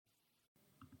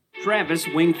Travis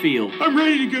Wingfield. I'm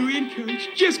ready to go in, Coach.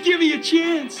 Just give me a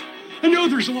chance. I know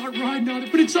there's a lot riding on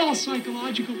it, but it's all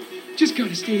psychological. Just got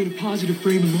to stay in a positive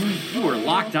frame of mind. You are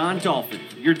Locked On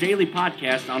Dolphins, your daily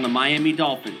podcast on the Miami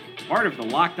Dolphins, part of the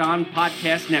Locked On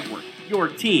Podcast Network, your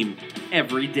team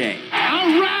every day.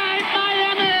 All right,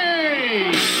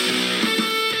 Miami!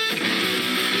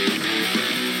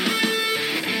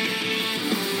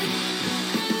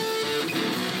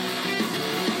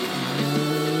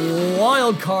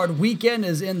 Wild Card weekend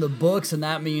is in the books, and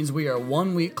that means we are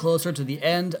 1 week closer to the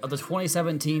end of the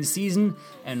 2017 season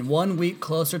and 1 week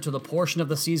closer to the portion of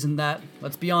the season that,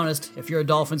 let's be honest, if you're a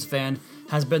Dolphins fan,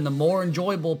 has been the more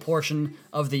enjoyable portion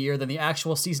of the year than the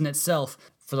actual season itself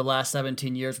for the last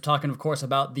 17 years. We're talking, of course,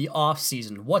 about the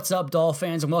off-season. What's up, Dolph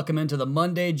fans, and welcome into the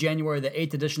Monday, January the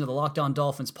 8th edition of the Locked On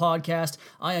Dolphins podcast.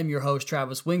 I am your host,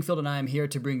 Travis Wingfield, and I am here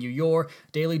to bring you your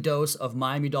daily dose of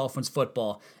Miami Dolphins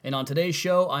football. And on today's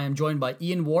show, I am joined by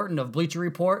Ian Wharton of Bleacher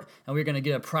Report, and we're going to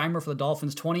get a primer for the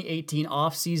Dolphins' 2018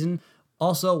 off-season.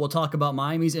 Also, we'll talk about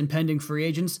Miami's impending free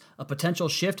agents, a potential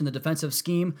shift in the defensive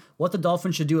scheme, what the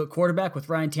Dolphins should do at quarterback with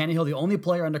Ryan Tannehill, the only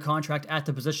player under contract at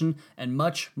the position, and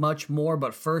much, much more.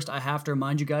 But first, I have to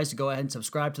remind you guys to go ahead and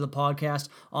subscribe to the podcast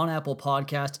on Apple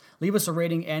Podcasts. Leave us a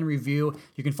rating and review.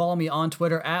 You can follow me on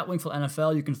Twitter at Wingfield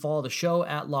NFL. You can follow the show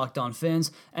at Locked On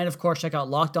Fins. And of course, check out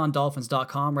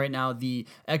LockedOnDolphins.com. Right now, the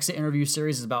exit interview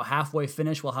series is about halfway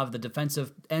finished. We'll have the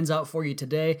defensive ends out for you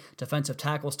today, defensive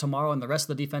tackles tomorrow, and the rest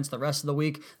of the defense the rest of the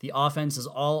week. The offense is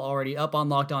all already up on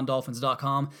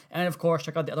LockedOnDolphins.com. And of course,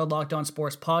 check out the other Locked On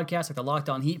Sports podcasts, like the Locked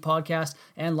On Heat podcast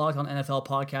and Locked On NFL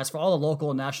podcast for all the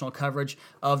local and national coverage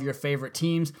of your favorite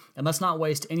teams. And let's not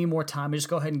waste any more time. Just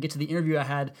go ahead and get to the interview I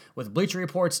had with Bleacher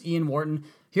Report's Ian Wharton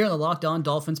here on the Locked On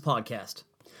Dolphins podcast.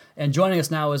 And joining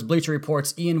us now is Bleacher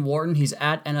Report's Ian Wharton. He's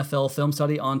at NFL Film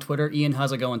Study on Twitter. Ian,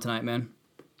 how's it going tonight, man?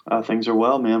 Things are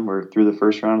well, man. We're through the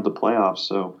first round of the playoffs,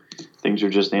 so things are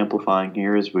just amplifying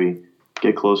here as we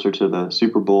get closer to the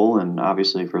Super Bowl, and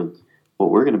obviously for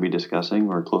what we're going to be discussing,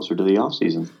 we're closer to the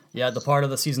offseason. Yeah, the part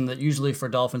of the season that usually for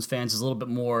Dolphins fans is a little bit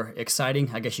more exciting.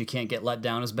 I guess you can't get let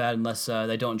down as bad unless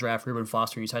they don't draft Reuben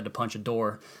Foster and you decide to punch a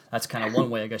door. That's kind of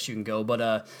one way I guess you can go.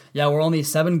 But yeah, we're only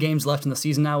 7 games left in the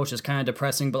season now, which is kind of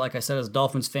depressing. But like I said, as a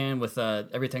Dolphins fan, with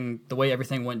everything, the way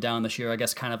everything went down this year, I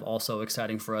guess kind of also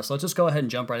exciting for us. So let's just go ahead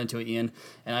and jump right into it, Ian.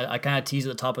 And I kind of teased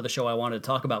at the top of the show I wanted to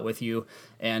talk about with you.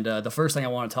 And the first thing I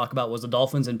want to talk about was the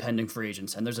Dolphins' impending free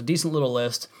agents. And there's a decent little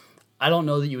list. I don't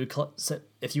know that you would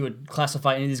if you would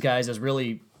classify any of these guys as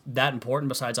really that important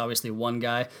besides obviously one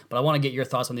guy, but I want to get your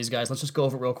thoughts on these guys. Let's just go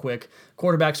over it real quick.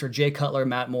 Quarterbacks are Jay Cutler,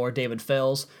 Matt Moore, David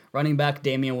Fales. Running back,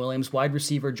 Damian Williams. Wide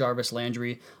receiver, Jarvis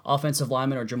Landry. Offensive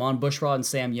linemen are Jamon Bushrod and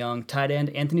Sam Young. Tight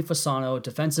end, Anthony Fasano.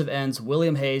 Defensive ends,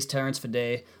 William Hayes, Terrence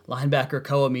Fede. Linebacker,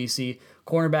 Koa Misi.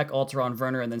 Cornerback, Alteron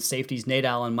Werner. And then safeties, Nate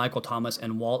Allen, Michael Thomas,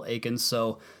 and Walt Aikens.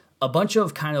 So a bunch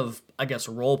of kind of, I guess,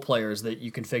 role players that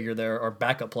you can figure there, or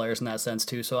backup players in that sense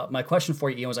too. So my question for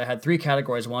you, Ian, was I had 3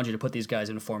 categories I wanted you to put these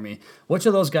guys in for me. Which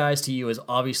of those guys to you is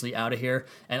obviously out of here?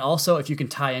 And also, if you can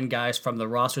tie in guys from the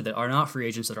roster that are not free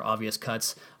agents that are obvious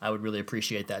cuts, I would really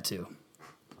appreciate that too.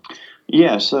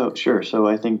 Yeah, so sure. So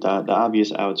I think the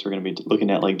obvious outs we're going to be looking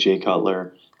at, like Jay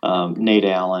Cutler, Nate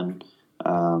Allen,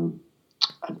 Koa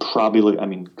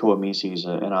Misi is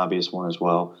an obvious one as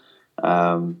well.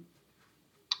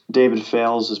 David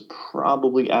Fales is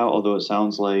probably out, although it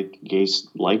sounds like Gase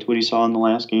liked what he saw in the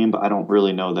last game, but I don't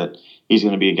really know that he's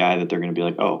going to be a guy that they're going to be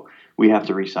like, oh, we have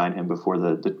to re-sign him before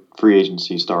the free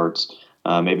agency starts.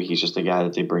 Maybe he's just a guy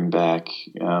that they bring back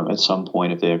at some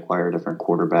point if they acquire a different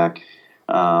quarterback.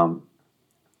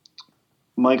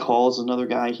 Mike Hall is another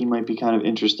guy. He might be kind of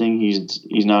interesting.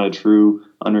 He's not a true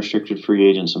unrestricted free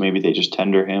agent, so maybe they just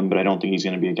tender him, but I don't think he's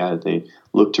going to be a guy that they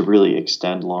look to really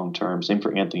extend long term. Same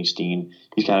for Anthony Steen.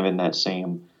 He's kind of in that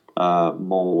same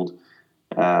mold.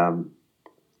 I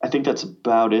think that's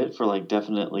about it for like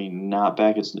definitely not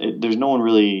back. There's no one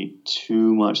really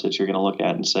too much that you're going to look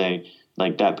at and say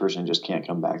like that person just can't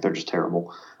come back. They're just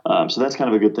terrible. So that's kind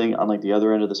of a good thing. On like the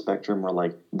other end of the spectrum where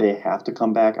like they have to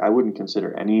come back, I wouldn't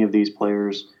consider any of these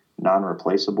players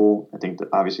non-replaceable. I think that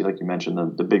obviously, like you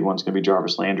mentioned, the big one's going to be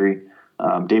Jarvis Landry.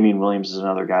 Damian Williams is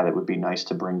another guy that would be nice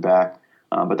to bring back.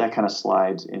 But that kind of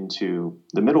slides into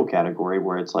the middle category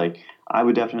where it's like I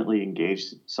would definitely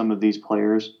engage some of these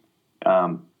players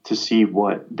to see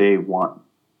what they want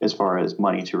as far as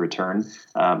money to return.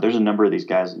 There's a number of these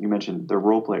guys that you mentioned. They're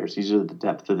role players. These are the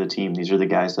depth of the team. These are the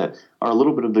guys that are a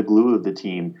little bit of the glue of the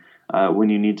team. When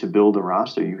you need to build a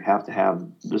roster, you have to have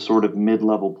the sort of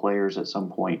mid-level players at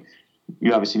some point.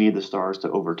 You obviously need the stars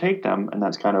to overtake them, and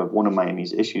that's kind of one of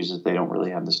Miami's issues is they don't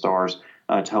really have the stars.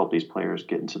 to help these players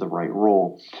get into the right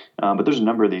role. But there's a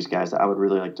number of these guys that I would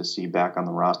really like to see back on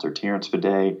the roster. Terrence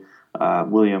Fede,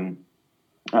 William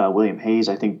Hayes.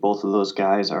 I think both of those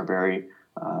guys are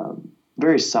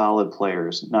very solid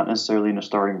players, not necessarily in a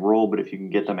starting role, but if you can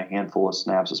get them a handful of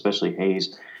snaps, especially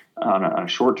Hayes, on a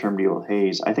short-term deal with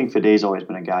Hayes. I think Fede's always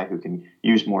been a guy who can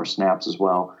use more snaps as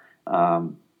well.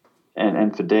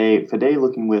 And Fede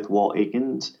looking with Walt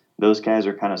Aikens, those guys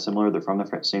are kind of similar. They're from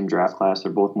the same draft class.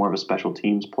 They're both more of a special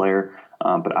teams player.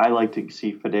 But I like to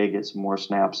see Fede get some more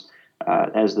snaps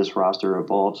as this roster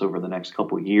evolves over the next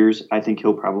couple of years. I think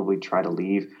he'll probably try to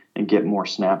leave and get more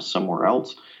snaps somewhere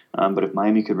else. But if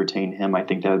Miami could retain him, I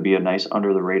think that would be a nice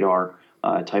under-the-radar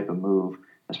type of move,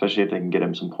 especially if they can get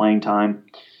him some playing time.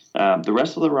 The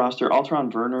rest of the roster,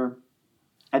 Alteron Werner,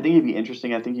 I think he'd be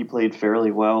interesting. I think he played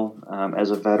fairly well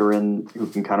as a veteran who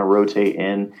can kind of rotate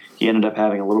in. He ended up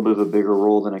having a little bit of a bigger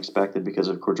role than expected because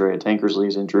of Cordrea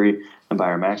Tankersley's injury and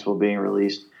Byron Maxwell being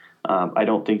released. I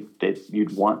don't think that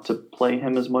you'd want to play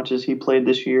him as much as he played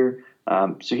this year.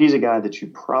 So he's a guy that you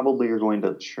probably are going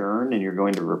to churn and you're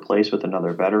going to replace with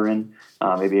another veteran,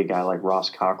 maybe a guy like Ross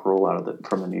Cockrell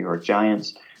from the New York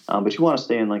Giants. But you want to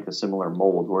stay in like a similar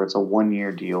mold where it's a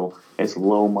 1-year deal, it's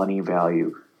low money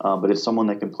value, but it's someone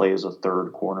that can play as a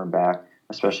third cornerback,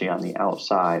 especially on the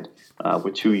outside.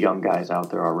 With 2 young guys out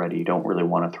there already, you don't really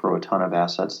want to throw a ton of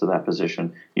assets to that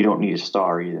position. You don't need a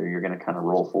star either. You're going to kind of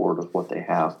roll forward with what they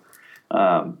have.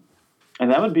 And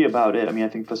that would be about it. I mean, I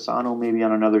think Fasano maybe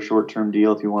on another short-term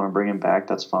deal. If you want to bring him back,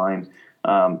 that's fine.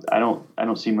 I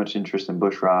don't see much interest in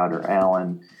Bushrod or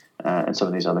Allen and some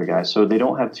of these other guys. So they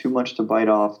don't have too much to bite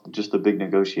off. Just the big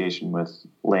negotiation with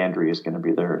Landry is going to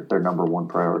be their number one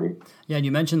priority. Yeah, and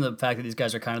you mentioned the fact that these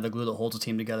guys are kind of the glue that holds the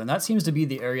team together, and that seems to be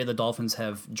the area the Dolphins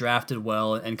have drafted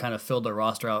well and kind of filled their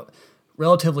roster out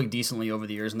relatively decently over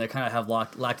the years, and they kind of have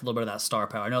lacked a little bit of that star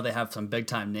power. I know they have some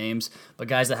big-time names, but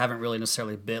guys that haven't really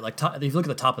necessarily bit. Like, if you look at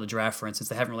the top of the draft, for instance,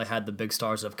 they haven't really had the big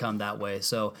stars that have come that way.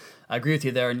 So I agree with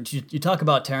you there. And you talk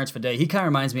about Terrence Fede. He kind of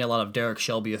reminds me a lot of Derek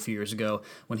Shelby a few years ago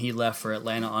when he left for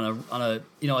Atlanta on a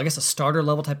I guess a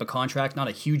starter-level type of contract, not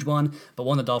a huge one, but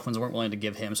one the Dolphins weren't willing to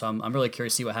give him. So I'm really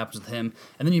curious to see what happens with him.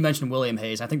 And then you mentioned William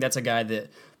Hayes. I think that's a guy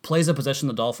that plays a position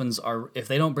the Dolphins are, if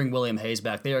they don't bring William Hayes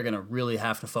back, they are going to really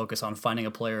have to focus on finding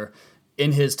a player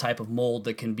in his type of mold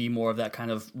that can be more of that kind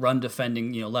of run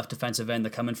defending, left defensive end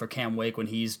that come in for Cam Wake when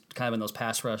he's kind of in those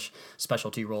pass rush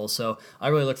specialty roles. So I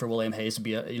really look for William Hayes to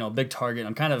be a big target.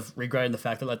 I'm kind of regretting the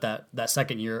fact that let that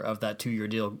second year of that 2-year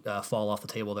deal fall off the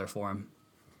table there for him.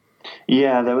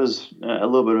 Yeah, that was a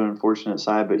little bit of an unfortunate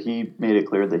side, but he made it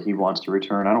clear that he wants to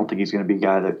return. I don't think he's going to be a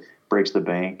guy that breaks the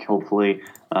bank. Hopefully,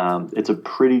 it's a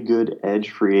pretty good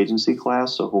edge free agency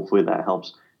class, so hopefully that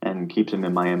helps and keeps him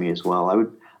in Miami as well.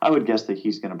 I would guess that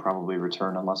he's going to probably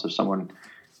return unless if someone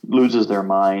loses their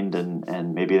mind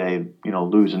and maybe they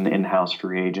lose an in-house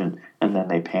free agent and then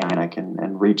they panic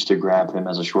and reach to grab him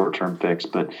as a short-term fix.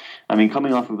 But I mean,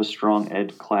 coming off of a strong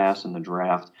edge class in the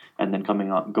draft and then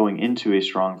going into a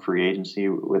strong free agency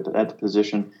at the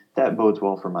position, that bodes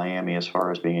well for Miami as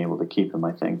far as being able to keep him,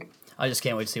 I think. I just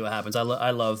can't wait to see what happens. I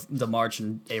love the March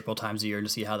and April times of year to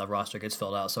see how the roster gets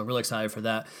filled out. So I'm really excited for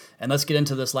that. And let's get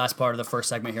into this last part of the first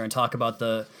segment here and talk about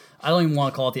I don't even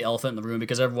want to call it the elephant in the room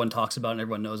because everyone talks about it and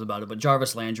everyone knows about it. But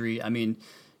Jarvis Landry, I mean,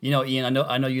 Ian,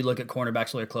 I know you look at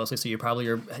cornerbacks really closely, so you probably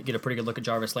get a pretty good look at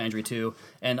Jarvis Landry too.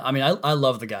 And I mean, I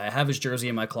love the guy. I have his jersey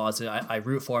in my closet. I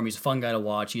root for him. He's a fun guy to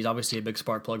watch. He's obviously a big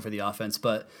spark plug for the offense,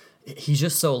 but he's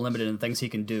just so limited in things he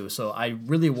can do. So I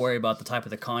really worry about the type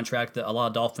of the contract that a lot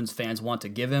of Dolphins fans want to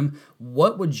give him.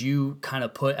 What would you kind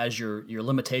of put as your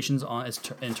limitations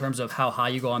in terms of how high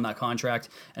you go on that contract,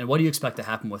 and what do you expect to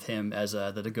happen with him as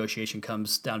the negotiation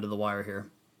comes down to the wire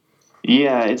here?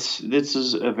 Yeah, this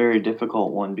is a very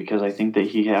difficult one because I think that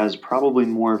he has probably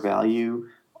more value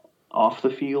off the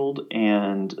field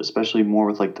and especially more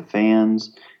with like the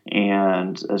fans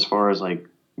and as far as like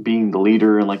being the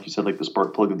leader and like you said, like the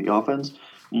spark plug of the offense,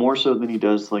 more so than he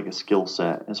does like a skill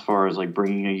set as far as like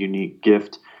bringing a unique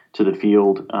gift to the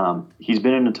field. He's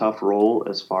been in a tough role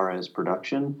as far as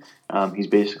production. He's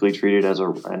basically treated as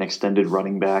an extended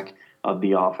running back of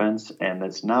the offense, and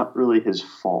that's not really his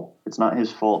fault. It's not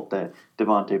his fault that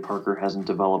Devontae Parker hasn't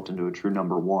developed into a true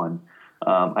number one.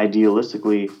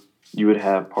 Idealistically, you would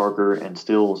have Parker and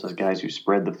Stills as guys who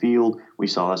spread the field. We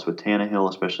saw this with Tannehill,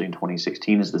 especially in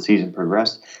 2016 as the season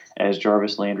progressed. As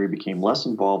Jarvis Landry became less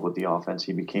involved with the offense,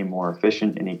 he became more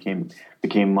efficient and he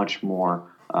became much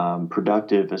more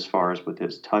productive as far as with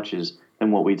his touches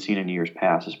than what we'd seen in years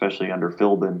past, especially under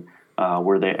Philbin,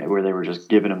 where they were just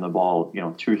giving him the ball,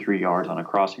 2-3 yards on a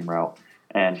crossing route,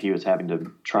 and he was having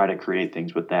to try to create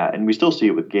things with that. And we still see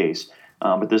it with Gase.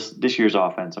 But this year's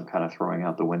offense, I'm kind of throwing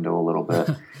out the window a little bit.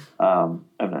 And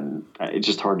then it's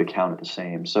just hard to count it the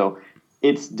same. So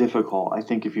it's difficult. I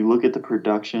think if you look at the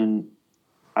production,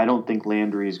 I don't think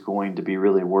Landry is going to be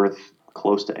really worth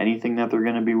close to anything that they're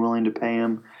going to be willing to pay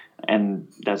him. And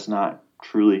that's not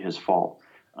truly his fault.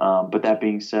 But that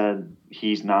being said,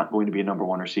 he's not going to be a number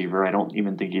one receiver. I don't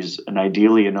even think he's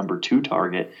ideally a number two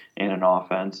target in an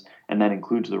offense, and that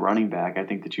includes the running back. I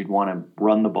think that you'd want to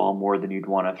run the ball more than you'd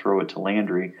want to throw it to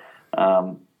Landry.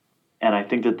 And I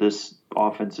think that this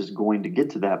offense is going to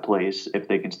get to that place if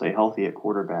they can stay healthy at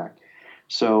quarterback.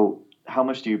 So how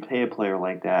much do you pay a player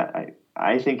like that?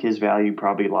 I think his value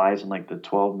probably lies in like the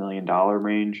 $12 million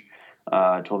range,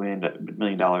 $12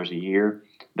 million a year.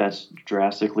 That's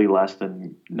drastically less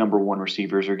than number one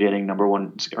receivers are getting. Number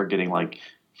ones are getting like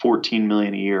 $14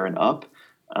 million a year and up.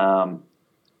 And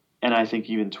I think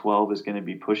even 12 is going to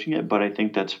be pushing it, but I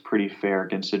think that's pretty fair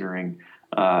considering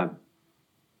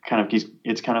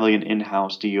it's kind of like an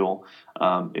in-house deal.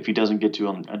 If he doesn't get to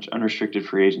an unrestricted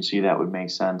free agency, that would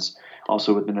make sense.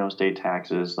 Also with the no state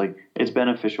taxes, like it's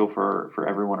beneficial for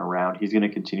everyone around. He's going to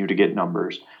continue to get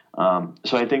numbers.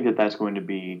 So I think that that's going to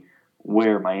be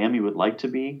where Miami would like to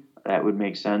be. That would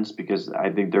make sense because I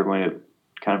think they're going to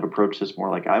kind of approach this more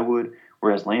like I would,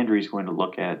 whereas Landry's going to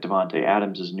look at Devontae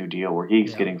Adams' new deal where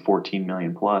he's getting $14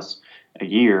 million plus a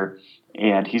year,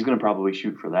 and he's going to probably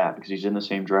shoot for that because he's in the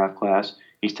same draft class.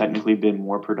 He's technically been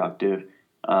more productive,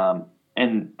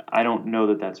 and I don't know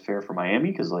that that's fair for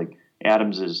Miami because like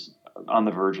Adams is on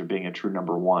the verge of being a true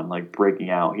number one, like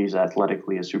breaking out. He's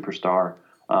athletically a superstar.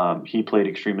 He played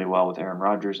extremely well with Aaron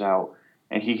Rodgers out.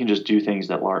 And he can just do things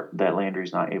that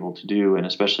Landry's not able to do, and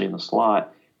especially in the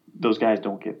slot, those guys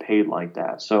don't get paid like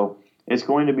that. So it's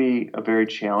going to be a very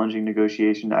challenging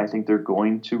negotiation. I think they're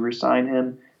going to re-sign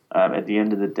him at the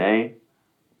end of the day,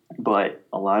 but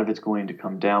a lot of it's going to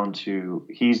come down to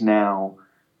he's now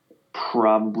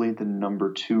probably the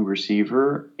number two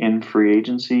receiver in free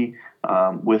agency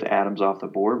with Adams off the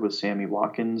board, with Sammy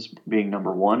Watkins being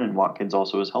number one, and Watkins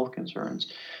also has health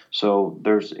concerns. So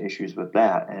there's issues with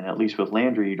that. And at least with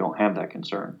Landry, you don't have that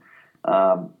concern.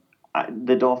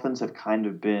 The Dolphins have kind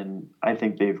of been, I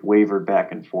think they've wavered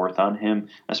back and forth on him,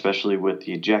 especially with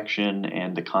the ejection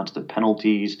and the constant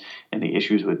penalties and the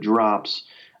issues with drops.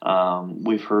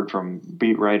 We've heard from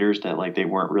beat writers that like they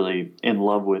weren't really in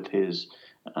love with his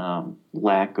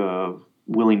lack of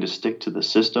willing to stick to the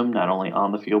system, not only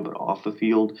on the field but off the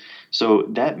field. So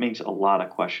that makes a lot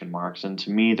of question marks. And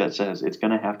to me, that says it's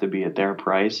going to have to be at their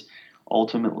price.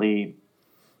 Ultimately,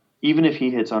 even if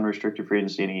he hits unrestricted free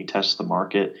agency and he tests the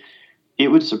market, it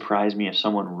would surprise me if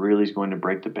someone really is going to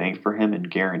break the bank for him in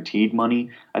guaranteed money.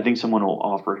 I think someone will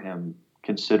offer him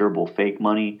considerable fake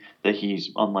money that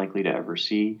he's unlikely to ever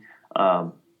see.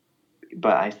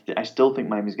 But I still think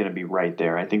Miami's going to be right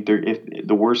there. I think if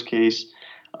the worst case,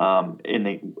 in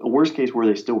the worst case where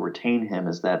they still retain him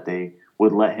is that they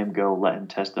would let him go, let him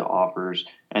test the offers,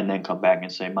 and then come back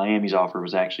and say Miami's offer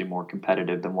was actually more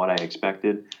competitive than what I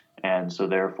expected. And so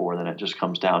therefore, then it just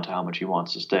comes down to how much he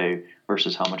wants to stay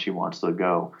versus how much he wants to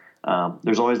go.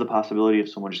 There's always the possibility of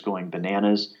someone just going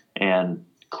bananas and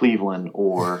Cleveland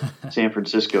or San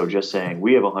Francisco just saying,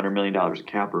 we have $100 million of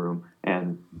cap room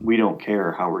and we don't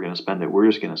care how we're going to spend it. We're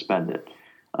just going to spend it.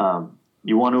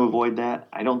 You want to avoid that.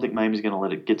 I don't think Miami's going to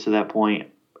let it get to that point.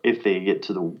 If they get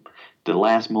to the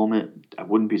last moment, I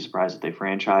wouldn't be surprised if they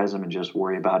franchise him and just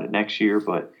worry about it next year.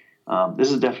 But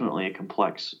this is definitely a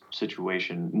complex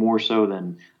situation, more so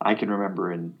than I can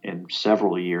remember in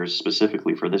several years,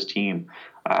 specifically for this team.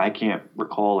 I can't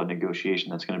recall a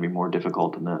negotiation that's going to be more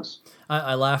difficult than this.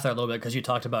 I laughed there a little bit because you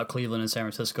talked about Cleveland and San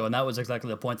Francisco, and that was exactly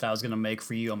the point that I was going to make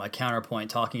for you on my counterpoint,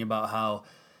 talking about how,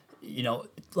 you know,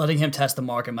 letting him test the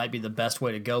market might be the best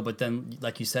way to go. But then,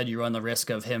 like you said, you run the risk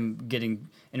of him getting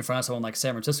in front of someone like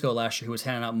San Francisco last year who was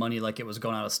handing out money like it was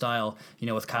going out of style, you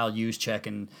know, with Kyle Juszczyk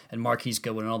and Marquise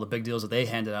Goodwin and all the big deals that they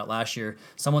handed out last year.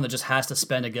 Someone that just has to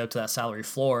spend to get up to that salary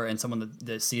floor, and someone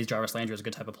that sees Jarvis Landry as a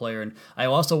good type of player. And I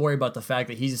also worry about the fact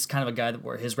that he's kind of a guy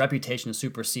where his reputation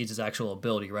supersedes his actual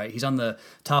ability, right? He's on the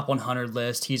top 100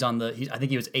 list. He's on I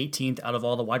think he was 18th out of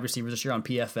all the wide receivers this year on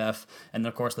PFF. And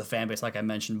of course the fan base, like I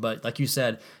mentioned. But like you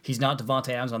said, he's not Devontae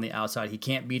Adams on the outside. He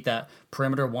can't beat that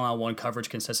perimeter one-on-one coverage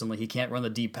consistently. He can't run the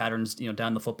deep patterns, you know,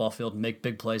 down the football field and make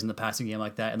big plays in the passing game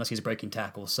like that unless he's breaking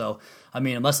tackles. So, I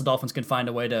mean, unless the Dolphins can find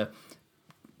a way to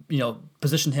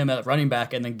position him at running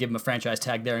back and then give him a franchise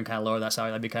tag there and kind of lower that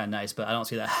salary. That'd be kind of nice, but I don't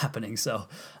see that happening. So,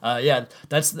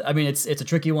 it's a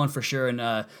tricky one for sure.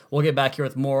 And we'll get back here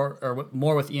with more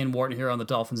with Ian Wharton here on the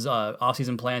Dolphins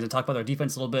offseason plans and talk about their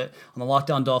defense a little bit on the Locked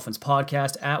On Dolphins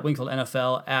podcast at Wingfield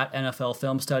NFL at NFL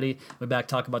Film Study. We'll be back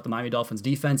to talk about the Miami Dolphins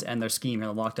defense and their scheme here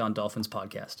on the Locked On Dolphins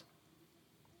podcast.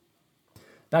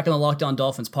 Back on the Locked On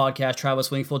Dolphins podcast, Travis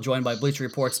Wingfield joined by Bleacher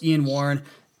Report's Ian Wharton,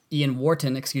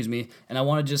 and I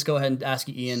want to just go ahead and ask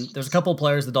you, Ian, there's a couple of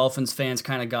players the Dolphins fans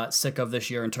kind of got sick of this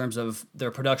year in terms of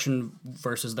their production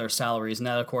versus their salaries, and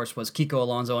that, of course, was Kiko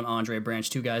Alonso and Andre Branch,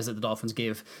 two guys that the Dolphins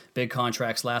gave big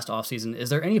contracts last offseason. Is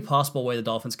there any possible way the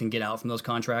Dolphins can get out from those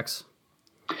contracts?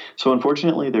 So,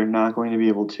 unfortunately, they're not going to be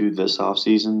able to this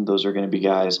offseason. Those are going to be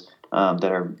guys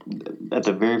that are, at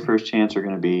the very first chance, are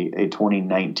going to be a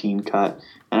 2019 cut,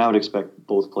 and I would expect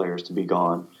both players to be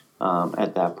gone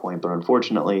at that point. But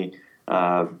unfortunately,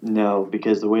 no,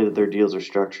 because the way that their deals are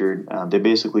structured, they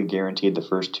basically guaranteed the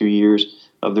first 2 years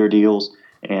of their deals.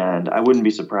 And I wouldn't be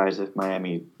surprised if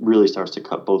Miami really starts to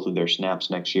cut both of their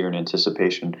snaps next year in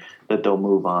anticipation that they'll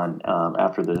move on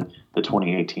after the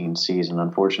 2018 season.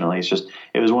 Unfortunately,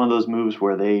 it was one of those moves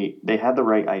where they had the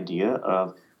right idea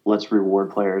of let's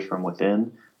reward players from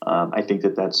within. I think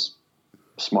that's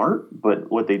smart,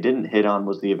 but what they didn't hit on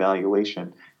was the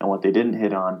evaluation, and what they didn't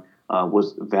hit on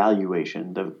was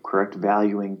valuation, the correct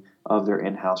valuing of their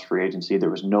in-house free agency.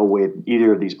 There was no way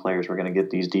either of these players were going to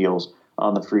get these deals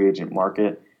on the free agent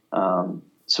market.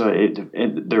 So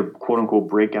their quote-unquote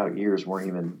breakout years weren't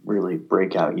even really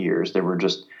breakout years. They were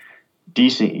just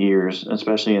decent years,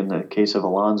 especially in the case of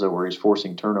Alonso where he's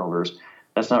forcing turnovers.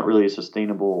 That's not really a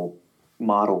sustainable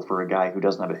model for a guy who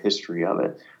doesn't have a history of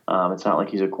it. It's not like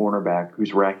he's a cornerback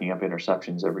who's racking up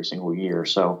interceptions every single year.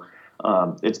 So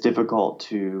it's difficult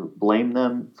to blame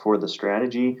them for the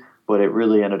strategy, but it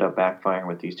really ended up backfiring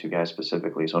with these two guys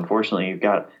specifically. So unfortunately, you've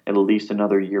got at least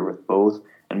another year with both,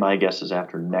 and my guess is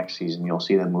after next season, you'll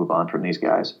see them move on from these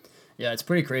guys. Yeah, it's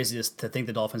pretty crazy to think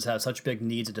the Dolphins have such big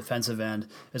needs at defensive end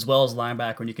as well as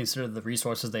linebacker when you consider the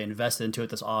resources they invested into it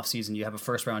this offseason. You have a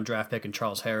first-round draft pick in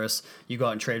Charles Harris. You go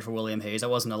out and trade for William Hayes. That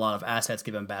wasn't a lot of assets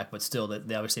given back, but still,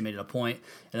 they obviously made it a point.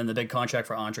 And then the big contract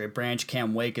for Andre Branch.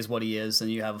 Cam Wake is what he is.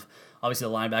 And you have obviously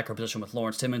the linebacker position with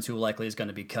Lawrence Timmons, who likely is going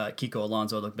to be cut. Kiko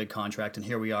Alonso, the big contract. And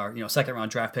here we are, second-round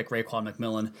draft pick Raekwon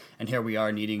McMillan. And here we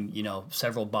are needing,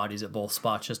 several bodies at both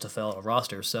spots just to fill out a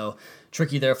roster. So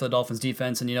tricky there for the Dolphins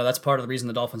defense. And, that's part of the reason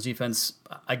the Dolphins defense,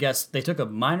 I guess, they took a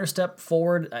minor step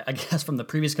forward, I guess, from the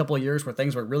previous couple of years where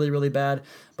things were really, really bad.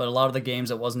 But a lot of the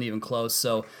games, it wasn't even close.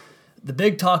 So the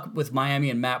big talk with Miami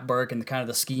and Matt Burke and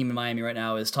the scheme in Miami right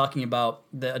now is talking about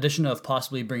the addition of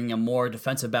possibly bringing in more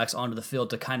defensive backs onto the field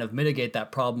to kind of mitigate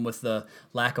that problem with the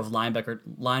lack of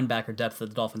linebacker depth that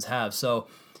the Dolphins have. So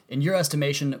in your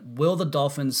estimation, will the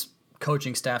Dolphins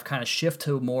coaching staff kind of shift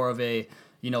to more of a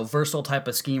versatile type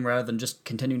of scheme rather than just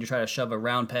continuing to try to shove a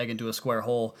round peg into a square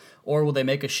hole? Or will they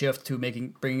make a shift to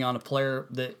bringing on a player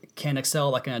that can excel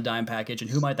like in a dime package?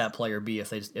 And who might that player be if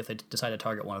they decide to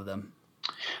target one of them?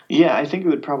 Yeah, I think it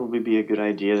would probably be a good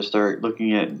idea to start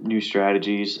looking at new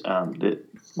strategies.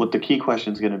 What the key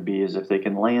question is going to be is if they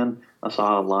can land a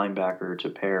solid linebacker to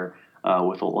pair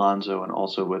with Alonso and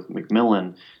also with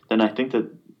McMillan, then I think that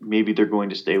maybe they're going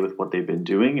to stay with what they've been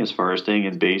doing as far as staying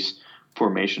in base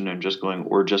formation and just going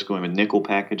with nickel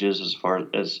packages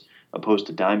as opposed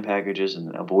to dime packages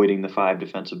and avoiding the 5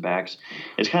 defensive backs.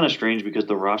 It's kind of strange because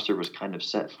the roster was kind of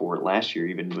set for it last year,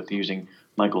 even with using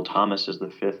Michael Thomas as the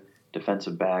 5th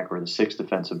defensive back or the 6th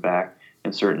defensive back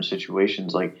in certain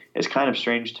situations. Like, it's kind of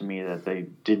strange to me that they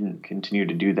didn't continue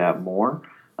to do that more.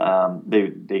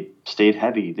 They stayed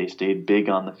heavy, they stayed big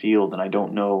on the field, and I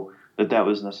don't know that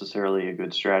was necessarily a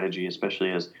good strategy,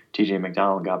 especially as TJ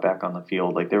McDonald got back on the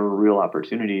field. Like, there were real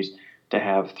opportunities to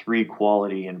have 3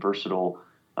 quality and versatile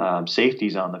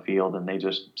safeties on the field, and they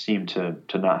just seemed to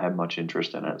not have much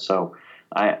interest in it. So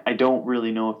I don't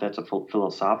really know if that's a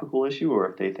philosophical issue or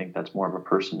if they think that's more of a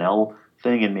personnel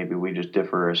thing, and maybe we just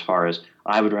differ as far as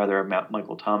I would rather have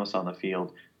Michael Thomas on the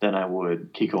field than I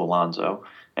would Kiko Alonso.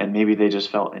 And maybe they just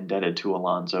felt indebted to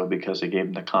Alonso because they gave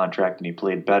him the contract and he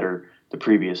played better the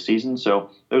previous season. So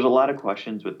there's a lot of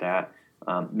questions with that.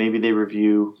 Maybe they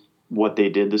review what they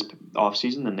did this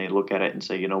offseason and they look at it and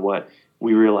say, you know what,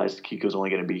 we realized Kiko's only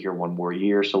going to be here 1 more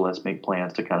year, so let's make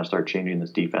plans to kind of start changing this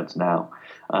defense now.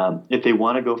 If they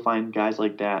want to go find guys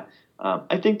like that,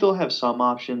 I think they'll have some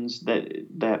options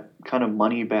that kind of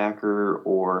money backer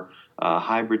or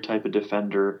hybrid type of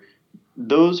defender.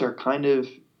 Those are kind of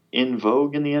in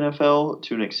vogue in the NFL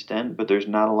to an extent, but there's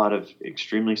not a lot of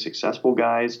extremely successful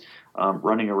guys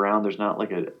running around. There's not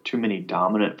like too many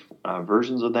dominant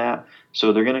versions of that.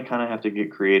 So they're going to kind of have to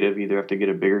get creative, either have to get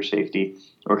a bigger safety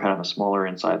or kind of a smaller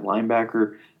inside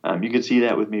linebacker. You could see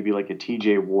that with maybe like a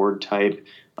TJ Ward type,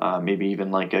 maybe even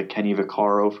like a Kenny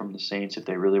Vaccaro from the Saints if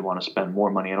they really want to spend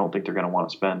more money. I don't think they're going to want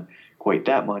to spend quite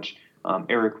that much.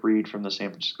 Eric Reed from the San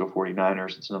Francisco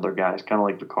 49ers, it's another guy. It's kind of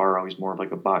like Vaccaro. He's more of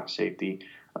like a box safety.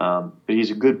 But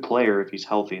he's a good player if he's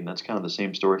healthy, and that's kind of the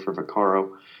same story for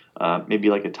Vaccaro. Maybe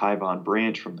like a Tyvon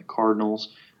Branch from the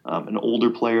Cardinals. An older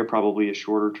player, probably a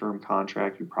shorter-term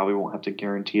contract. You probably won't have to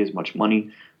guarantee as much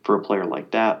money for a player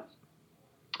like that.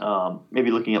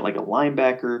 Maybe looking at like a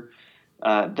linebacker.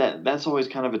 That's always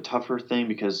kind of a tougher thing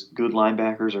because good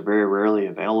linebackers are very rarely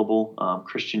available.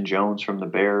 Christian Jones from the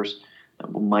Bears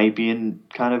might be in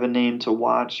kind of a name to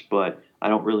watch, but I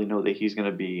don't really know that he's going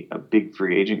to be a big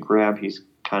free agent grab. He's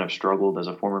kind of struggled as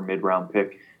a former mid-round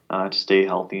pick to stay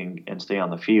healthy and stay on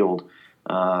the field.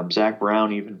 Zach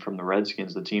Brown, even from the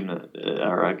Redskins, the team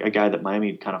or a guy that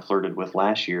Miami kind of flirted with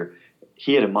last year,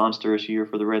 he had a monstrous year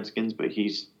for the Redskins, but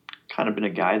he's kind of been a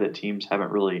guy that teams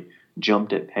haven't really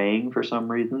jumped at paying for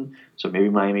some reason. So maybe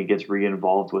Miami gets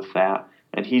re-involved with that.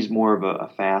 And he's more of a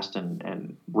fast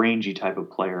and rangy type of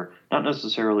player, not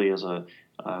necessarily as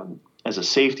a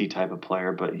safety type of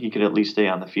player, but he could at least stay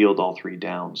on the field all three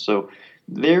downs. So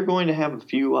they're going to have a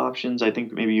few options. I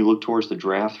think maybe you look towards the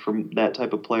draft from that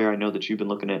type of player. I know that you've been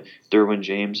looking at Derwin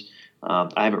James.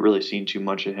 I haven't really seen too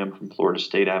much of him from Florida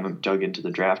State. I haven't dug into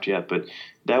the draft yet, but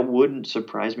that wouldn't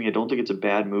surprise me. I don't think it's a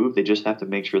bad move. They just have to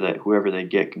make sure that whoever they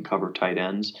get can cover tight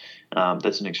ends.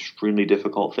 That's an extremely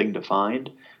difficult thing to find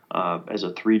as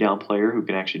a three-down player who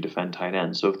can actually defend tight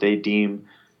ends. So if they deem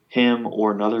him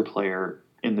or another player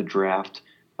in the draft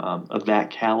of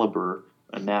that caliber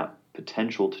and that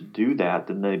potential to do that,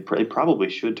 then they probably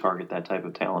should target that type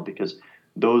of talent because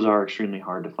those are extremely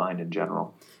hard to find in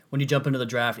general. When you jump into the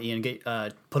draft, Ian,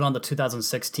 put on the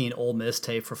 2016 Ole Miss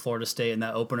tape for Florida State in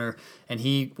that opener, and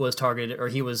he was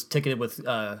ticketed with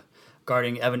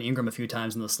guarding Evan Ingram a few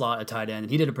times in the slot at tight end,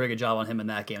 and he did a pretty good job on him in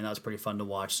that game, and that was pretty fun to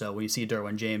watch. So when you see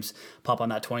Derwin James pop on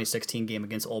that 2016 game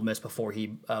against Ole Miss before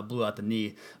he blew out the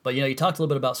knee. But, you talked a little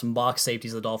bit about some box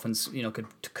safeties the Dolphins,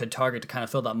 could target to kind of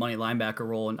fill that money linebacker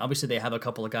role, and obviously they have a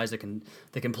couple of guys that can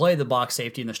play the box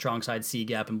safety in the strong side C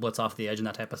gap and blitz off the edge and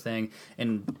that type of thing,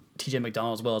 and TJ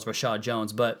McDonald as well as Rashad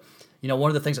Jones. But, one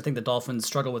of the things I think the Dolphins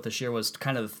struggled with this year was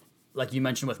kind of, like you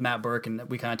mentioned with Matt Burke, and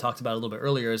we kind of talked about it a little bit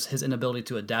earlier, is his inability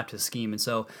to adapt his scheme. And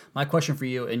so my question for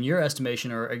you, in your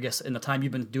estimation, or I guess in the time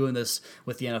you've been doing this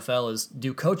with the NFL, is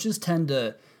do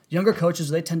younger coaches,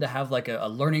 they tend to have like a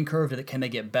learning curve? Can they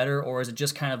get better, or is it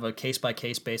just kind of a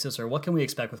case-by-case basis, or what can we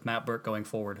expect with Matt Burke going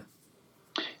forward?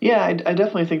 Yeah, I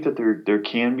definitely think that there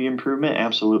can be improvement.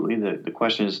 Absolutely. The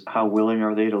question is, how willing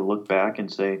are they to look back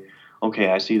and say,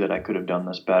 okay, I see that I could have done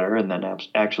this better, and then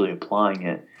actually applying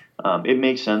it. It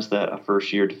makes sense that a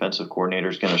first-year defensive coordinator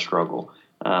is going to struggle.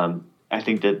 I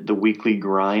think that the weekly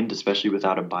grind, especially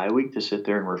without a bye week, to sit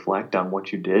there and reflect on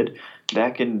what you did,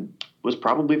 was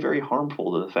probably very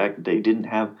harmful to the fact that they didn't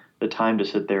have the time to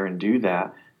sit there and do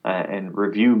that and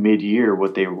review mid-year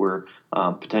what they were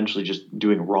potentially just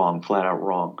doing wrong, flat out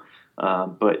wrong.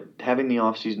 But having the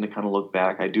offseason to kind of look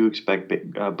back, I do expect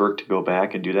Burke to go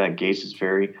back and do that. Gase is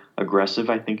very aggressive,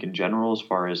 I think, in general, as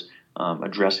far as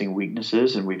addressing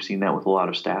weaknesses, and we've seen that with a lot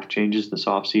of staff changes this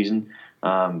offseason.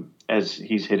 As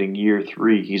he's hitting year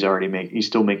 3, he's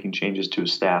still making changes to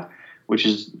his staff, which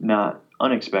is not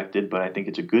unexpected, but I think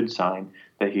it's a good sign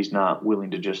that he's not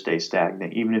willing to just stay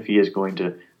stagnant, even if he is going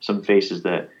to some faces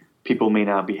that people may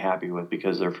not be happy with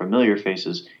because they're familiar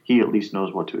faces. He at least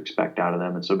knows what to expect out of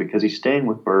them, and so because he's staying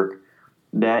with Burke,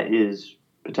 that is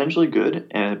potentially good,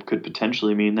 and it could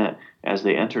potentially mean that as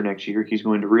they enter next year, he's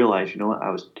going to realize, I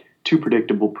was too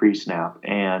predictable pre-snap,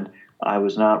 and I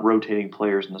was not rotating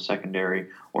players in the secondary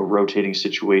or rotating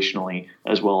situationally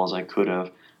as well as I could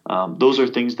have. Those are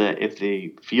things that if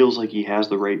he feels like he has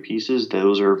the right pieces,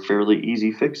 those are fairly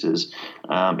easy fixes.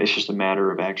 It's just a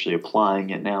matter of actually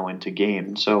applying it now into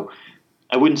game. So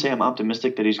I wouldn't say I'm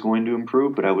optimistic that he's going to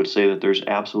improve, but I would say that there's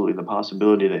absolutely the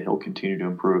possibility that he'll continue to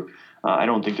improve. I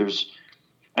don't think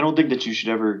that you should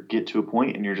ever get to a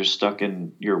point and you're just stuck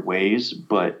in your ways,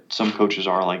 but some coaches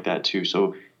are like that too.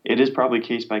 So it is probably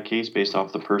case by case based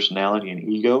off the personality and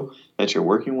ego that you're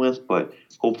working with. But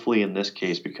hopefully in this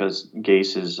case, because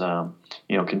Gase is,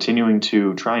 continuing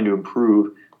to trying to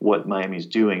improve what Miami's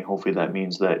doing, hopefully that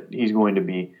means that he's going to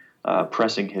be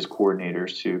pressing his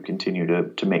coordinators to continue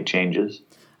to make changes.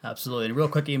 Absolutely. And real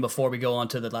quick, even before we go on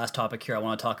to the last topic here, I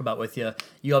want to talk about with you.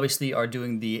 You obviously are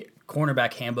doing the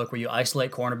cornerback handbook where you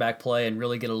isolate cornerback play and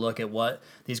really get a look at what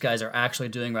these guys are actually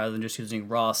doing rather than just using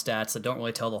raw stats that don't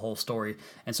really tell the whole story.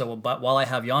 And so while I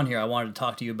have you on here, I wanted to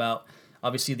talk to you about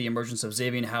obviously the emergence of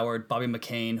Xavier Howard, Bobby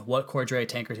McCain, what Cordrea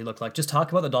Tankers looked like. Just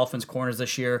talk about the Dolphins corners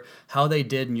this year, how they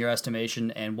did in your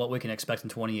estimation, and what we can expect in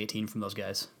 2018 from those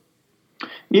guys.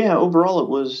 Yeah, overall it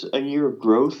was a year of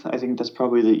growth. I think that's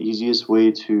probably the easiest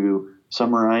way to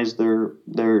summarize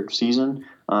their season.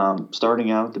 Starting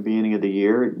out at the beginning of the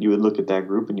year, you would look at that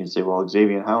group and you'd say, well,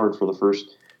 Xavier Howard for the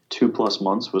first 2+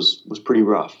 months was pretty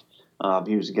rough.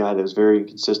 He was a guy that was very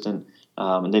inconsistent.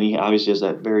 And then he obviously has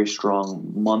that very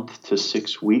strong month to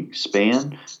 6 week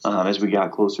span as we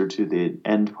got closer to the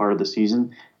end part of the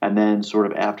season. And then sort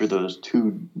of after those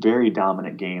 2 very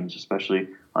dominant games, especially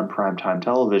on primetime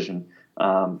television,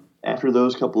 after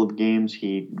those couple of games,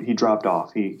 he dropped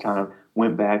off. He kind of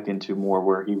went back into more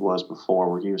where he was before,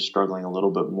 where he was struggling a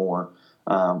little bit more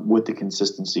with the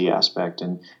consistency aspect.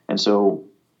 And so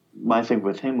my thing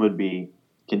with him would be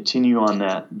continue on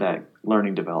that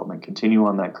learning development, continue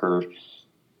on that curve.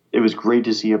 It was great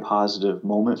to see a positive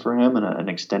moment for him and an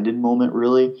extended moment,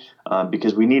 really,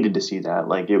 because we needed to see that.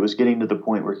 Like, it was getting to the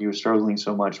point where he was struggling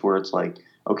so much where it's like,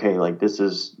 okay, like this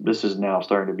is now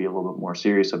starting to be a little bit more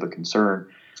serious of a concern.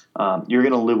 You're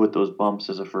going to live with those bumps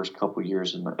as the first couple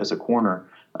years as a corner,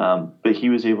 but he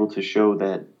was able to show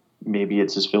that maybe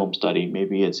it's his film study,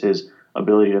 maybe it's his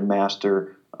ability to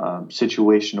master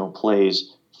situational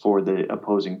plays for the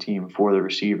opposing team, for the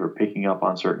receiver, picking up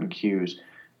on certain cues.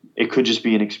 It could just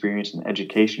be an experience and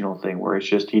educational thing where it's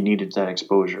just he needed that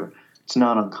exposure. It's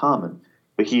not uncommon,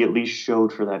 but he at least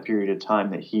showed for that period of time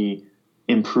that he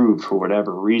improved for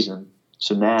whatever reason.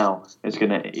 So now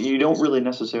you don't really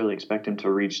necessarily expect him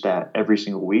to reach that every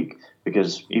single week,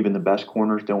 because even the best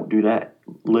corners don't do that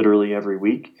literally every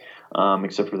week,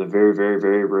 except for the very, very,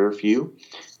 very rare few.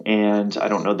 And I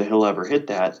don't know that he'll ever hit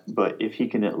that, but if he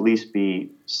can at least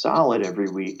be solid every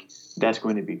week, that's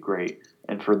going to be great.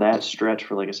 And for that stretch,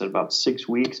 for like I said, about 6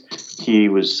 weeks, he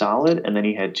was solid, and then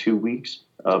he had 2 weeks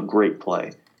of great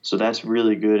play. So that's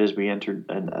really good as we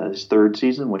entered his third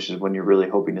season, which is when you're really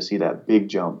hoping to see that big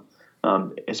jump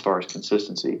as far as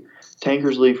consistency.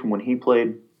 Tankersley, from when he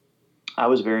played, I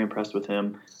was very impressed with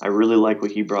him. I really like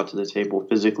what he brought to the table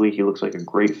physically. He looks like a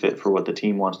great fit for what the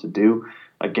team wants to do.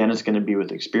 Again, it's going to be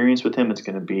with experience with him. It's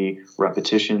going to be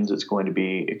repetitions. It's going to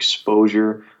be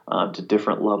exposure to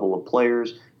different level of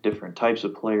players, different types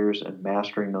of players, and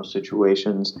mastering those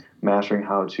situations, mastering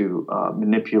how to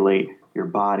manipulate your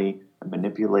body and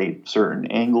manipulate certain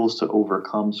angles to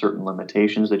overcome certain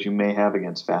limitations that you may have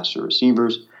against faster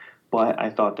receivers. But I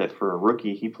thought that for a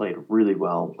rookie, he played really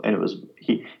well. And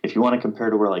if you want to compare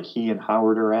to where like he and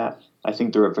Howard are at, I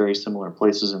think they're at very similar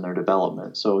places in their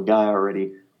development. So a guy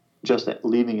already just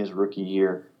leaving his rookie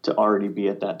year to already be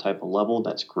at that type of level,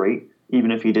 that's great.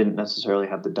 Even if he didn't necessarily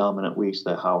have the dominant weeks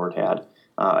that Howard had.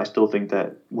 I still think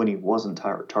that when he wasn't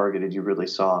targeted, you really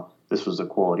saw this was a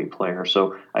quality player.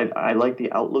 So I like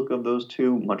the outlook of those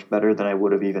two much better than I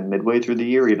would have even midway through the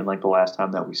year, even like the last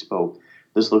time that we spoke.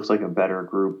 This looks like a better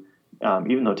group.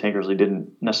 Even though Tankersley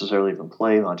didn't necessarily even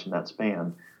play much in that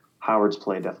span, Howard's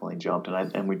play definitely jumped.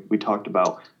 And we talked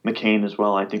about McCain as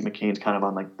well. I think McCain's kind of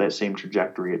on like that same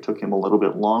trajectory. It took him a little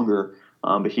bit longer,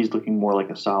 but he's looking more like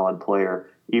a solid player,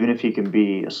 even if he can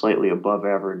be a slightly above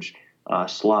average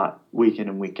slot week in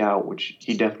and week out, which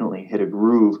he definitely hit a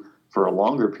groove for a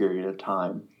longer period of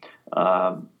time.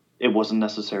 It wasn't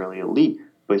necessarily elite,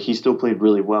 but he still played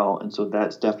really well. And so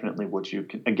that's definitely what you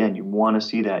want to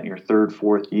see that in your third,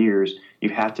 fourth years. You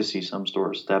have to see some sort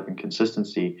of step and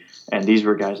consistency. And these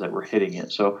were guys that were hitting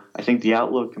it. So I think the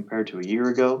outlook compared to a year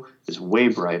ago is way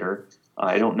brighter.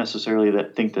 I don't necessarily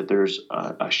think that there's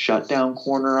a shutdown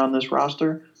corner on this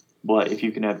roster, but if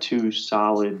you can have 2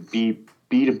 solid B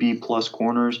to B plus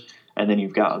corners, and then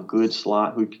you've got a good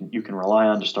slot who you can rely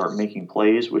on to start making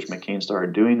plays, which McCain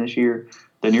started doing this year,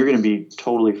 then you're going to be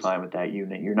totally fine with that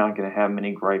unit. You're not going to have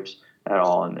many gripes at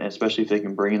all, and especially if they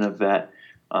can bring in a vet,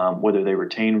 whether they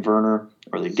retain Werner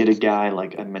or they get a guy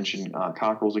like I mentioned,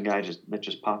 Cockrell's a guy that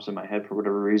just pops in my head for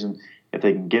whatever reason. If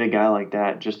they can get a guy like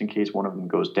that, just in case one of them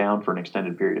goes down for an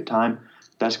extended period of time,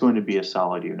 that's going to be a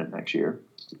solid unit next year.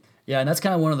 Yeah, and that's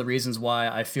kind of one of the reasons why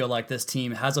I feel like this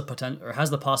team has has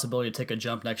the possibility to take a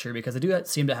jump next year, because they do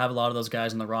seem to have a lot of those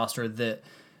guys on the roster that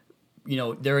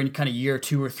they're in kind of year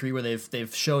 2 or 3 where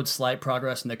they've showed slight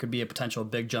progress, and there could be a potential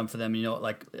big jump for them.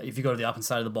 Like if you go to the opposite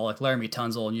side of the ball, like Laramie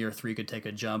Tunzel in year 3 could take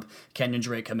a jump. Kenyon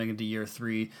Drake coming into year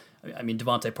 3. I mean,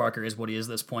 Devontae Parker is what he is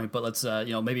at this point, but let's,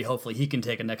 maybe hopefully he can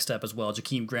take a next step as well.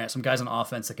 Jakeem Grant, some guys on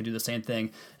offense that can do the same thing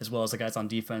as well as the guys on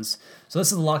defense. So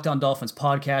this is the Locked On Dolphins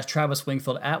podcast. Travis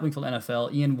Wingfield at Wingfield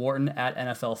NFL, Ian Wharton at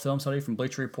NFL Film Study from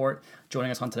Bleacher Report joining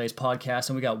us on today's podcast.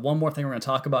 And we got one more thing we're going to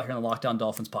talk about here on the Locked On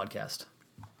Dolphins podcast.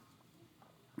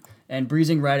 And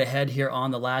breezing right ahead here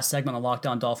on the last segment of Locked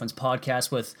On Dolphins podcast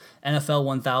with NFL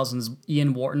 1000's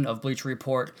Ian Wharton of Bleacher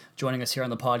Report joining us here on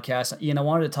the podcast. Ian, I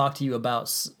wanted to talk to you about,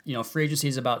 free agency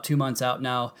is about 2 months out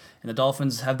now, and the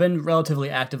Dolphins have been relatively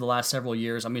active the last several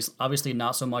years. I mean, obviously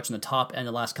not so much in the top end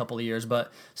the last couple of years, but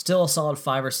still a solid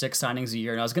 5 or 6 signings a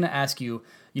year. And I was going to ask you,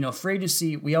 free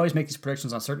agency, we always make these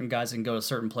predictions on certain guys that can go to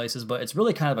certain places, but it's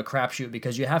really kind of a crapshoot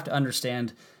because you have to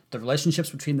understand the relationships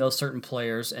between those certain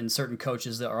players and certain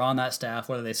coaches that are on that staff,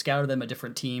 whether they scouted them at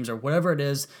different teams or whatever it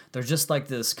is. There's just like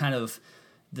this kind of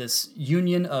this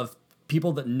union of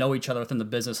people that know each other within the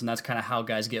business, and that's kind of how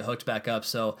guys get hooked back up.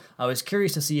 So I was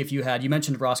curious to see if you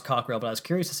mentioned Ross Cockrell, but I was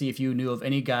curious to see if you knew of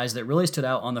any guys that really stood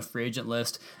out on the free agent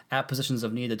list at positions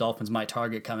of need the Dolphins might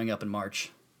target coming up in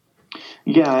March.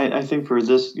 Yeah, I think for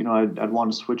this, I'd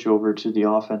want to switch over to the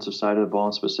offensive side of the ball,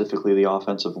 and specifically the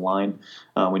offensive line.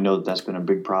 We know that that's been a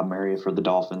big problem area for the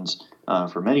Dolphins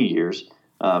for many years,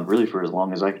 really for as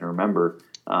long as I can remember.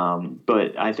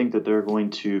 But I think that they're going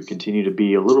to continue to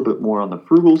be a little bit more on the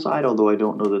frugal side, although I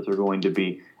don't know that they're going to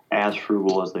be as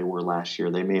frugal as they were last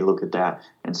year. They may look at that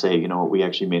and say, we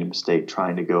actually made a mistake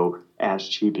trying to go as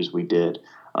cheap as we did.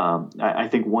 I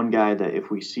think one guy that if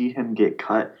we see him get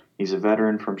cut, he's a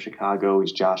veteran from Chicago.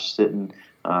 He's Josh Sitton.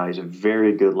 He's a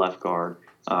very good left guard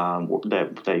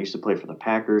that used to play for the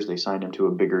Packers. They signed him to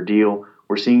a bigger deal.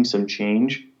 We're seeing some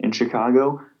change in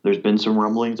Chicago. There's been some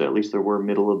rumblings, at least there were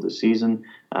middle of the season,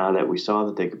 that we saw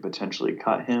that they could potentially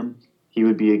cut him. He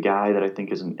would be a guy that I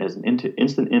think is an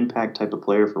instant impact type of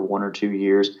player for 1 or 2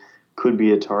 years, could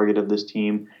be a target of this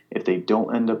team. If they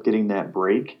don't end up getting that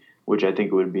break, which I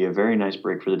think would be a very nice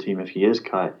break for the team if he is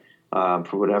cut,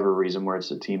 for whatever reason, where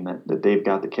it's a team that they've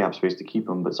got the cap space to keep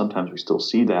him, but sometimes we still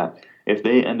see that. If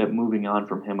they end up moving on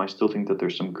from him, I still think that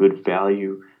there's some good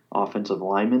value offensive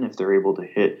linemen if they're able to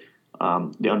hit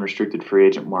the unrestricted free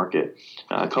agent market.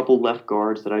 A couple left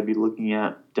guards that I'd be looking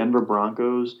at, Denver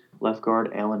Broncos left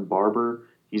guard Alan Barber.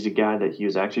 He's a guy that he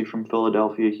was actually from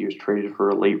Philadelphia. He was traded for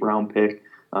a late round pick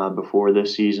before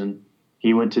this season.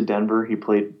 He went to Denver. He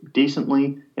played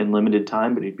decently in limited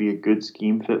time, but he'd be a good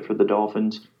scheme fit for the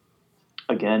Dolphins.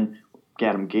 Again,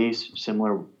 Adam Gase,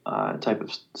 similar type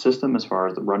of system as far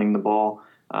as running the ball.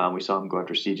 We saw him go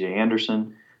after C.J.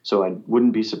 Anderson. So I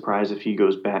wouldn't be surprised if he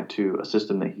goes back to a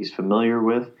system that he's familiar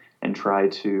with and try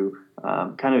to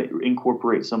kind of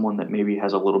incorporate someone that maybe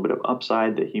has a little bit of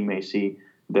upside that he may see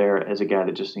there as a guy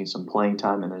that just needs some playing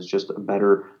time and is just a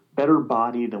better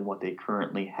body than what they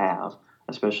currently have,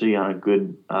 especially on a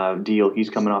good deal. He's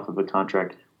coming off of a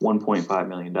contract, $1.5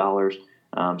 million.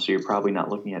 So you're probably not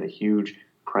looking at a huge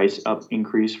price up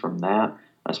increase from that,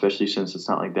 especially since it's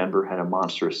not like Denver had a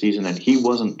monstrous season and he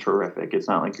wasn't terrific. It's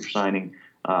not like you're signing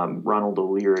Ronald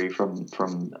O'Leary from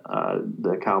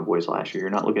the Cowboys last year.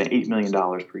 You're not looking at $8 million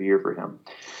per year for him.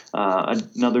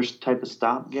 Another type of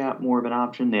stopgap, more of an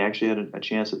option. They actually had a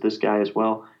chance at this guy as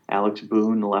well. Alex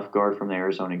Boone, the left guard from the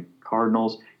Arizona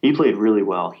Cardinals. He played really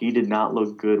well. He did not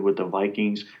look good with the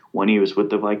Vikings. When he was with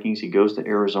the Vikings, he goes to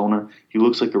Arizona. He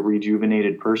looks like a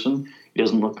rejuvenated person. He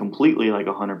doesn't look completely like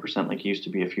 100% like he used to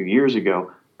be a few years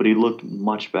ago, but he looked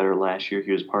much better last year.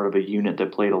 He was part of a unit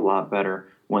that played a lot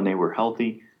better when they were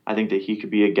healthy. I think that he could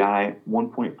be a guy,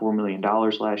 $1.4 million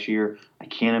last year. I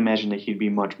can't imagine that he'd be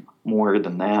much more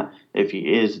than that. If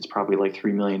he is, it's probably like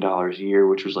 $3 million a year,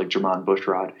 which was like Jermon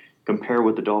Bushrod. Compare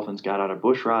what the Dolphins got out of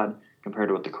Bushrod compared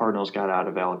to what the Cardinals got out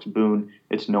of Alex Boone.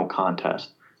 It's no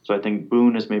contest. So I think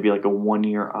Boone is maybe like a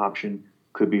 1-year option,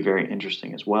 could be very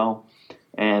interesting as well.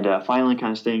 And finally,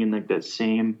 kind of staying in like that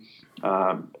same,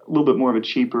 a little bit more of a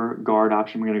cheaper guard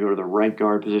option, we're going to go to the right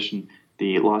guard position.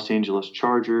 The Los Angeles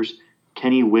Chargers,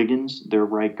 Kenny Wiggins, their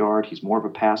right guard. He's more of a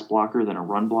pass blocker than a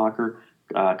run blocker.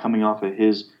 Coming off of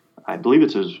his, I believe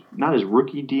it's not his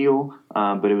rookie deal,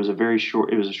 but it was a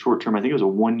short term. I think it was a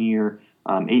 1-year,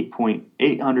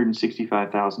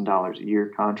 $865,000 a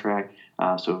year contract.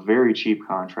 So a very cheap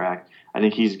contract. I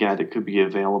think he's a guy that could be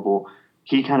available.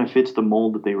 He kind of fits the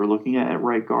mold that they were looking at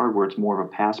right guard, where it's more of a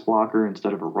pass blocker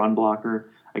instead of a run blocker.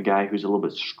 A guy who's a little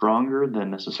bit stronger than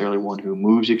necessarily one who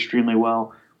moves extremely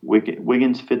well.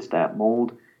 Wiggins fits that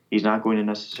mold. He's not going to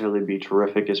necessarily be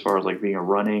terrific as far as like being a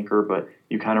run anchor, but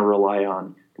you kind of rely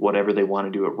on whatever they want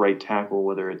to do at right tackle,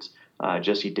 whether it's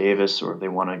Jesse Davis or if they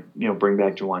want to bring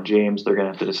back Juwan James. They're going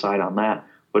to have to decide on that.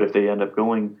 But if they end up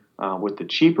going with the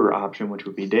cheaper option, which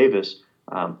would be Davis,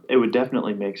 it would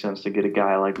definitely make sense to get a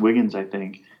guy like Wiggins, I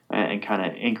think, and kind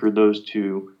of anchor those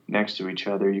two next to each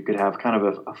other. You could have kind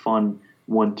of a fun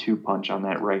 1-2 punch on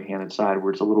that right-handed side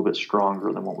where it's a little bit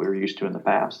stronger than what we were used to in the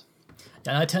past.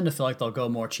 And I tend to feel like they'll go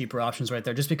more cheaper options right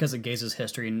there just because of Gaze's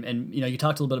history. And you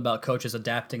talked a little bit about coaches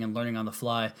adapting and learning on the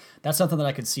fly. That's something that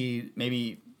I could see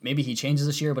maybe he changes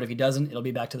this year, but if he doesn't, it'll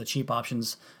be back to the cheap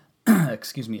options,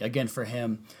 again for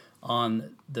him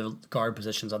on the guard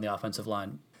positions on the offensive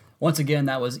line. Once again,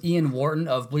 that was Ian Wharton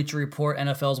of Bleacher Report,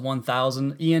 NFL's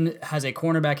 1000. Ian has a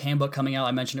cornerback handbook coming out,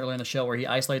 I mentioned earlier in the show, where he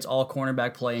isolates all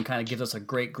cornerback play and kind of gives us a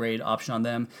great grade option on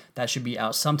them. That should be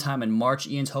out sometime in March,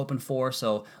 Ian's hoping for,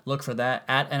 so look for that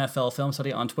at NFL Film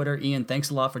Study on Twitter. Ian,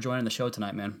 thanks a lot for joining the show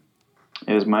tonight, man.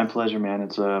 It was my pleasure, man.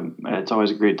 It's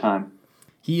always a great time.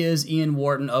 He is Ian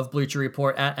Wharton of Bleacher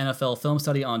Report at NFL Film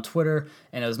Study on Twitter,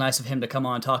 and it was nice of him to come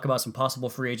on and talk about some possible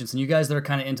free agents. And you guys that are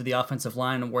kind of into the offensive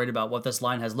line and worried about what this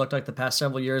line has looked like the past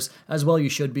several years, as well you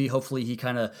should be. Hopefully he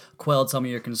kind of quelled some of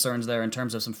your concerns there in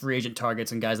terms of some free agent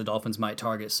targets and guys the Dolphins might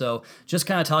target. So just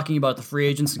kind of talking about the free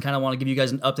agents and kind of want to give you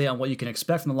guys an update on what you can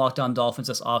expect from the Locked On Dolphins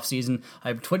this offseason.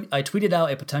 I tweeted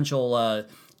out a potential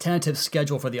tentative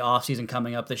schedule for the offseason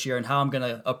coming up this year and how I'm going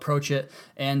to approach it.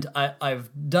 And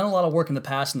I've done a lot of work in the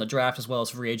past in the draft as well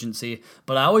as free agency,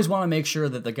 but I always want to make sure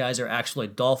that the guys are actually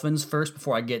Dolphins first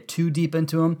before I get too deep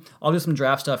into them. I'll do some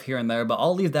draft stuff here and there, but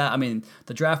I'll leave that. I mean,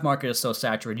 the draft market is so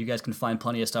saturated. You guys can find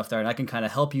plenty of stuff there, and I can kind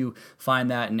of help you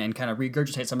find that and kind of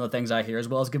regurgitate some of the things I hear as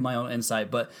well as give my own insight.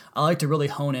 But I like to really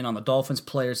hone in on the Dolphins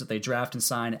players that they draft and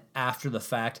sign after the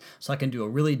fact so I can do a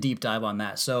really deep dive on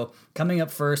that. So coming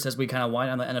up first, as we kind of wind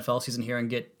down the NFL season here and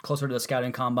get closer to the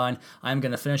scouting combine, I'm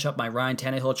going to finish up my Ryan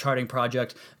Tannehill charting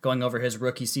project, going over his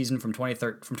rookie season from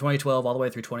 2012 all the way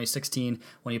through 2016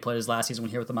 when he played his last season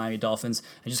here with the Miami Dolphins,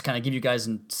 and just kind of give you guys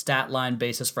a stat line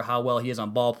basis for how well he is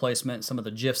on ball placement, some of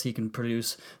the GIFs he can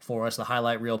produce for us, the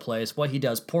highlight reel plays, what he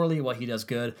does poorly, what he does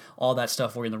good, all that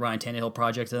stuff for you in the Ryan Tannehill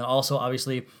project. And then also,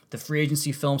 obviously, the free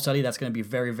agency film study, that's going to be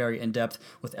very, very in-depth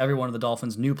with every one of the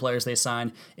Dolphins' new players they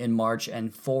sign in March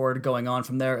and forward going on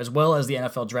from there, as well as the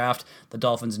NFL draft, the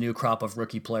Dolphins' new crop of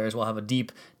rookie players. We'll have a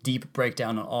deep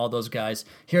breakdown on all those guys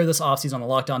here this offseason on the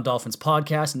Locked On Dolphins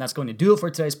podcast, and that's going to do it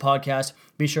for today's podcast.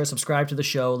 Be sure to subscribe to the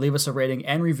show, leave us a rating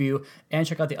and review, and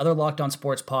check out the other Locked On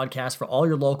Sports podcasts for all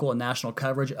your local and national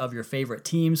coverage of your favorite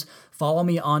teams. Follow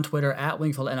me on Twitter at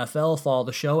Wingfield NFL, follow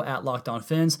the show at Locked On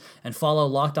Fins, and follow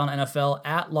Locked On NFL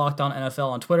at Locked On NFL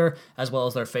on Twitter, as well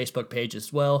as their Facebook page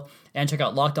as well. And check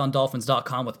out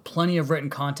LockedOnDolphins.com with plenty of written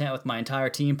content with my entire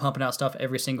team pumping out stuff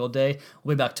every single day.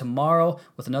 We'll be back tomorrow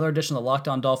with another edition of the Locked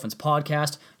On Dolphins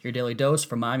podcast, your daily dose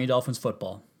for Miami Dolphins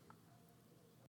football.